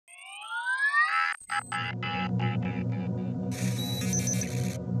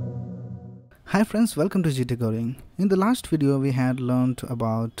Hi friends, welcome to GTCoding. In the last video we had learned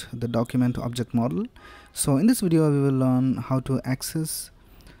about the document object model. So in this video we will learn how to access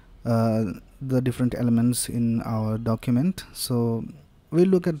the different elements in our document. So we'll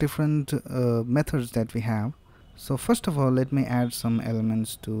look at different methods that we have. So first of all, let me add some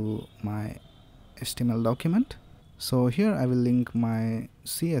elements to my HTML document. So here I will link my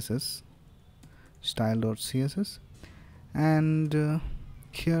CSS, style.css, and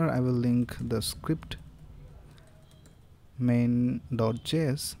here I will link the script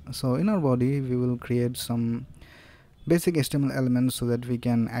main.js. So in our body we will create some basic HTML elements so that we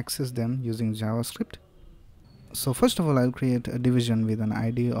can access them using JavaScript. So first of all, I'll create a division with an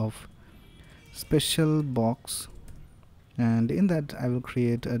ID of special box, and in that I will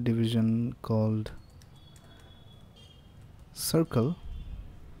create a division called circle.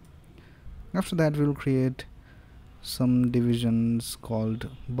 After that we will create some divisions called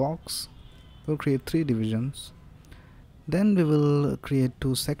box. We'll create 3 divisions. Then we will create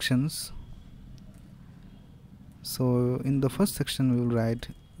 2 sections. So in the first section we will write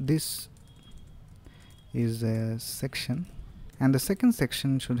this is a section, and the second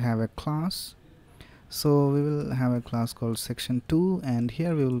section should have a class. So we will have a class called section2, and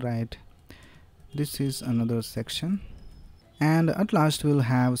here we will write this is another section. And at last we will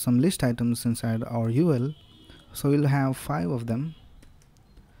have some list items inside our UL. So we'll have 5 of them.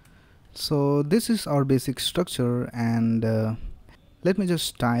 So this is our basic structure, and let me just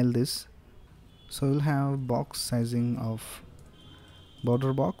style this. So we'll have box sizing of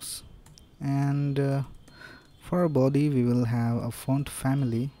border box, and for our body we will have a font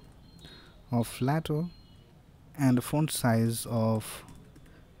family of Lato and a font size of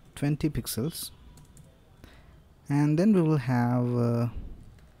 20 pixels. And then we will have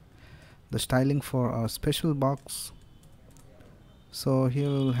the styling for our special box. So here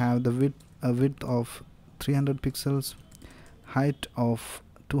we will have the width of 300 pixels, height of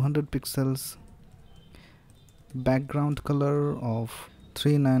 200 pixels, background color of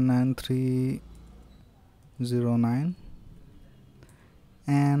 399309,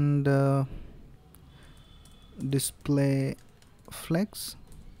 and display flex,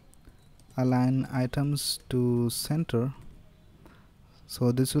 align items to center.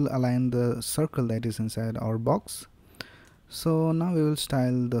 So this will align the circle that is inside our box. So now we will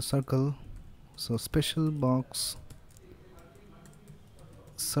style the circle. So special box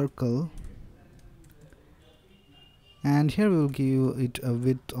circle, and here we will give it a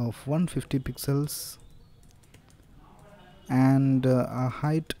width of 150 pixels and a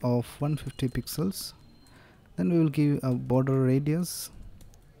height of 150 pixels. Then we will give a border radius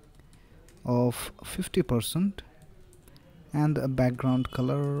of 50% and a background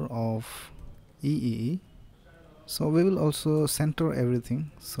color of EEE. So we will also center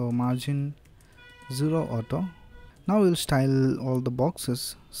everything, so margin 0 auto. Now we will style all the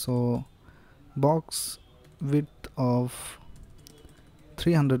boxes. So box width of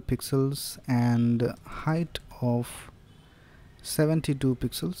 300 pixels and height of 72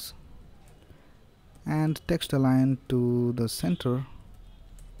 pixels, and text align to the center.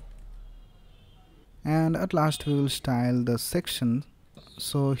 And at last we will style the section.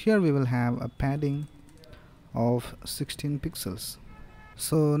 So here we will have a padding of 16 pixels.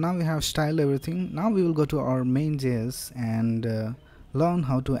 So now we have styled everything. Now we will go to our main.js and learn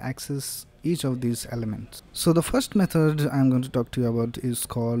how to access each of these elements. So the first method I'm going to talk to you about is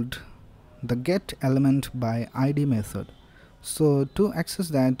called the getElementById method. So to access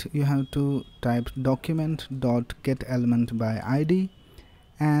that you have to type document.getElementById,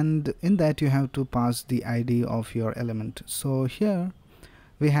 and in that you have to pass the ID of your element. So here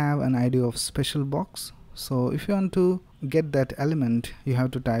we have an ID of special box. So if you want to get that element, you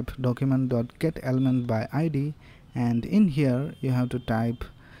have to type document.getElementById, and in here you have to type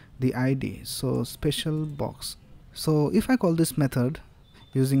the ID, so special box. So if I call this method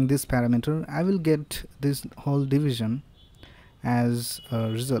using this parameter, I will get this whole division as a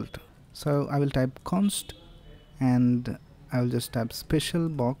result. So I will type const and I will just type special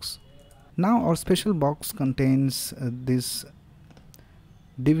box. Now our special box contains this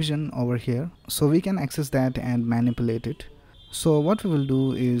division over here, so we can access that and manipulate it. So what we will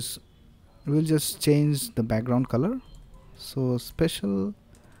do is we will just change the background color. So special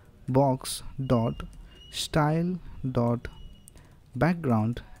box dot style dot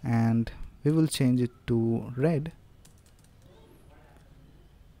background, and we will change it to red.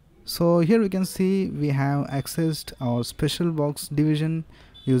 So here we can see we have accessed our special box division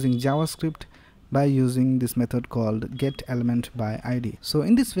using JavaScript by using this method called getElementById. So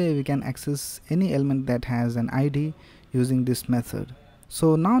in this way we can access any element that has an ID using this method.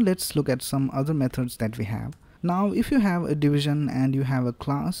 So now let's look at some other methods that we have. Now if you have a division and you have a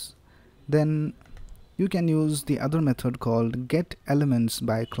class, then you can use the other method called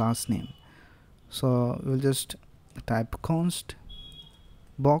getElementsByClassName. So we'll just type const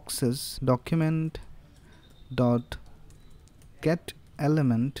boxes document dot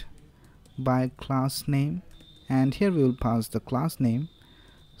getElementByClassName, and here we will pass the class name.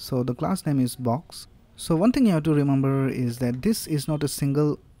 So the class name is box. So one thing you have to remember is that this is not a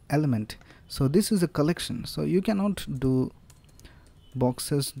single element, so this is a collection. So you cannot do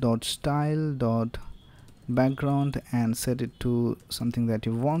boxes.style.background and set it to something that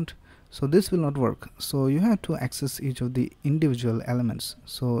you want. So this will not work. So you have to access each of the individual elements.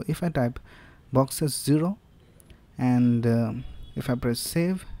 So if I type boxes 0 and if I press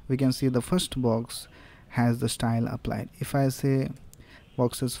save, we can see the first box has the style applied. If I say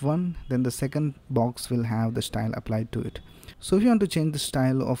boxes 1, then the second box will have the style applied to it. So if you want to change the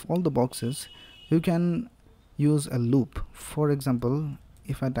style of all the boxes, you can use a loop. For example,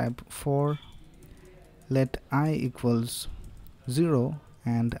 if I type for let I equals 0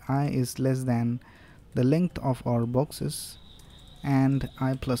 and I is less than the length of our boxes and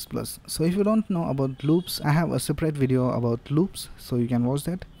I plus plus. So if you don't know about loops, I have a separate video about loops, so you can watch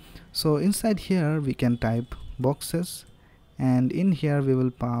that. So inside here we can type boxes, and in here we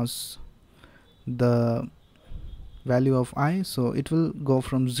will pass the value of I, so it will go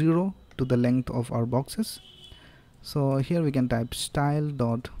from 0 to the length of our boxes. So here we can type style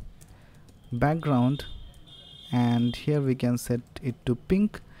dot background, and here we can set it to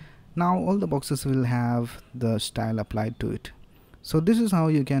pink. Now all the boxes will have the style applied to it. So this is how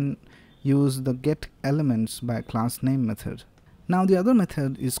you can use the getElementsByClassName method. Now the other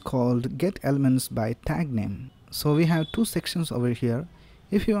method is called getElementsByTagName. So we have two sections over here.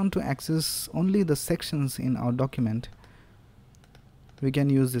 If you want to access only the sections in our document, we can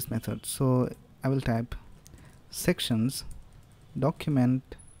use this method. So I will type sections document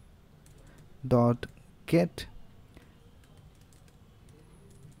dot get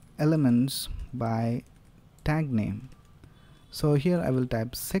elements by tag name. So here I will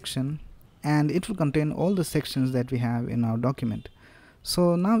type section, and it will contain all the sections that we have in our document.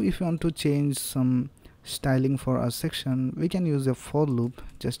 So now if you want to change some styling for our section, we can use a for loop,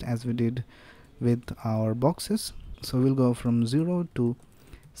 just as we did with our boxes. So we'll go from 0 to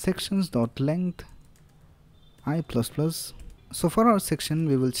sections.length I plus plus. So for our section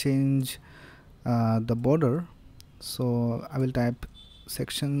we will change the border. So I will type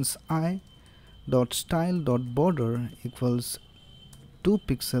sections I dot style dot border equals 2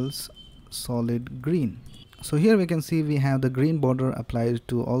 pixels solid green. So here we can see we have the green border applied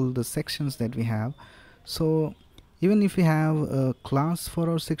to all the sections that we have. So even if we have a class for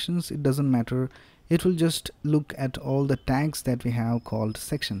our sections, it doesn't matter, it will just look at all the tags that we have called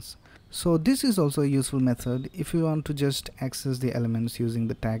sections. So this is also a useful method if you want to just access the elements using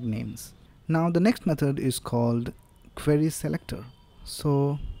the tag names. Now the next method is called querySelector.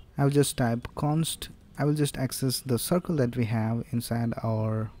 So I will just type const, I will just access the circle that we have inside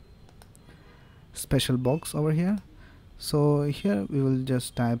our special box over here. So here we will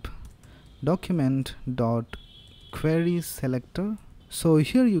just type document dot querySelector. So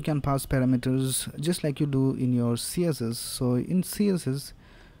here you can pass parameters just like you do in your CSS. So in CSS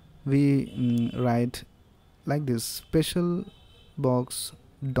we write like this, special box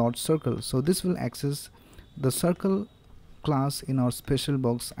dot circle. So this will access the circle class in our special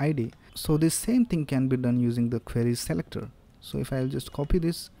box ID. So this same thing can be done using the querySelector. So if I'll just copy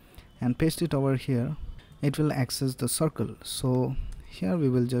this and paste it over here, it will access the circle. So here we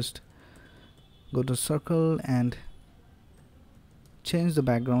will just go to circle and change the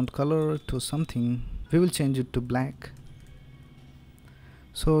background color to something. We will change it to black.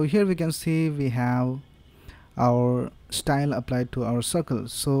 So here we can see we have our style applied to our circle.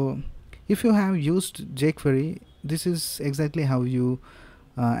 So if you have used jQuery, this is exactly how you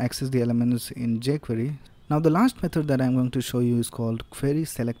access the elements in jQuery. Now the last method that I'm going to show you is called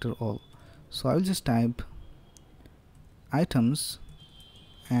querySelectorAll. So I will just type items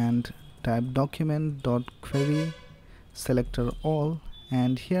and type document.querySelectorAll,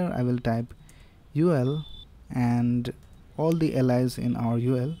 and here I will type UL and all the LIs in our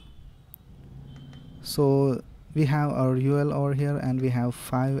UL. So we have our UL over here and we have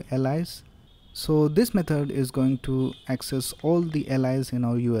 5 LIs. So this method is going to access all the LIs in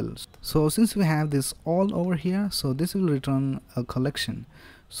our UL. So since we have this all over here, so this will return a collection.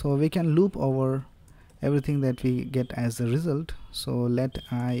 So we can loop over everything that we get as a result. So let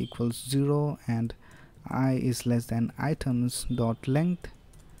I equals 0 and I is less than items dot length,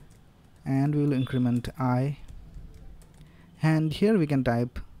 and we will increment I, and here we can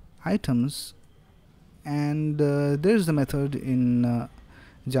type items, and there's the method in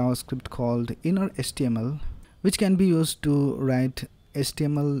JavaScript called inner HTML, which can be used to write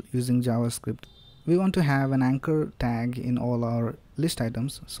HTML using JavaScript. We want to have an anchor tag in all our list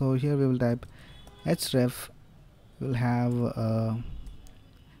items, so here we will type href. We'll have a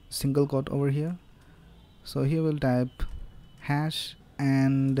single quote over here, so here we'll type hash,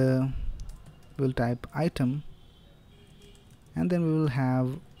 and we'll type item, and then we will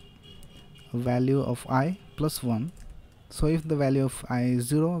have a value of I plus 1. So if the value of I is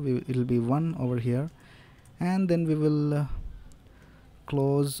 0, it will be 1 over here, and then we will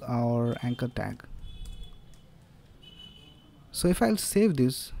close our anchor tag. So if I'll save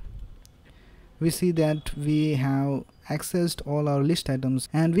this, we see that we have accessed all our list items,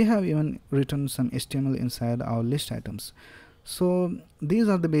 and we have even written some HTML inside our list items. So these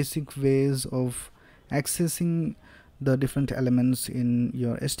are the basic ways of accessing the different elements in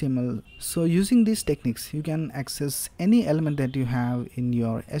your HTML. So using these techniques, you can access any element that you have in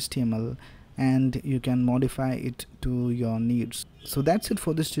your HTML, and you can modify it to your needs. So that's it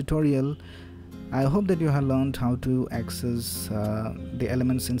for this tutorial. I hope that you have learned how to access the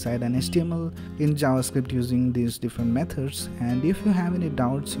elements inside an HTML in JavaScript using these different methods. And if you have any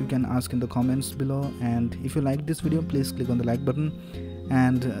doubts, you can ask in the comments below. And if you like this video, please click on the like button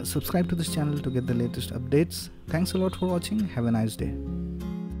and subscribe to this channel to get the latest updates. Thanks a lot for watching. Have a nice day.